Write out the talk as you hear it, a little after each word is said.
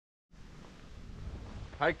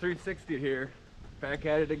Hike 360 here, back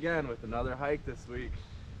at it again with another hike this week.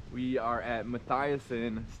 We are at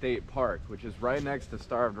Matthiessen State Park, which is right next to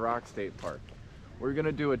Starved Rock State Park. We're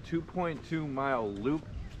gonna do a 2.2 mile loop,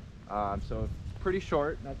 so pretty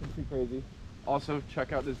short, nothing too crazy. Also,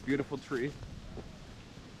 check out this beautiful tree.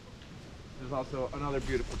 There's also another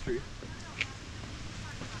beautiful tree.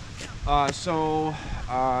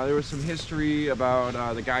 There was some history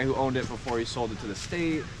about the guy who owned it before he sold it to the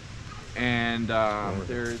state. And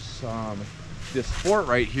there's this fort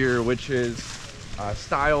right here, which is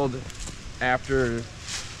styled after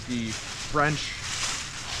the French,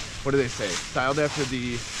 what do they say? Styled after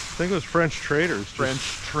the, I think it was French traders.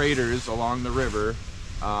 Traders along the river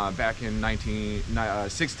back in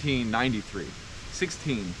 1693.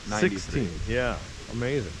 1693. 16, yeah,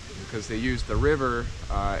 amazing. Because they used the river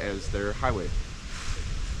as their highway.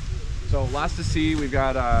 So lots to see. We've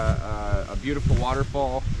got a beautiful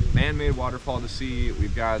waterfall, man-made waterfall to see.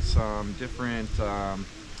 We've got some different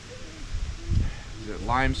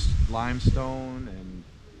limestone and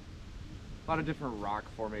a lot of different rock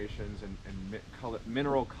formations and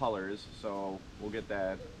mineral colors. So we'll get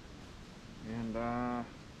that. And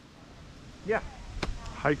yeah.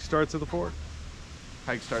 Hike starts at the fort.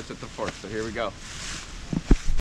 Hike starts at the fort. So here we go.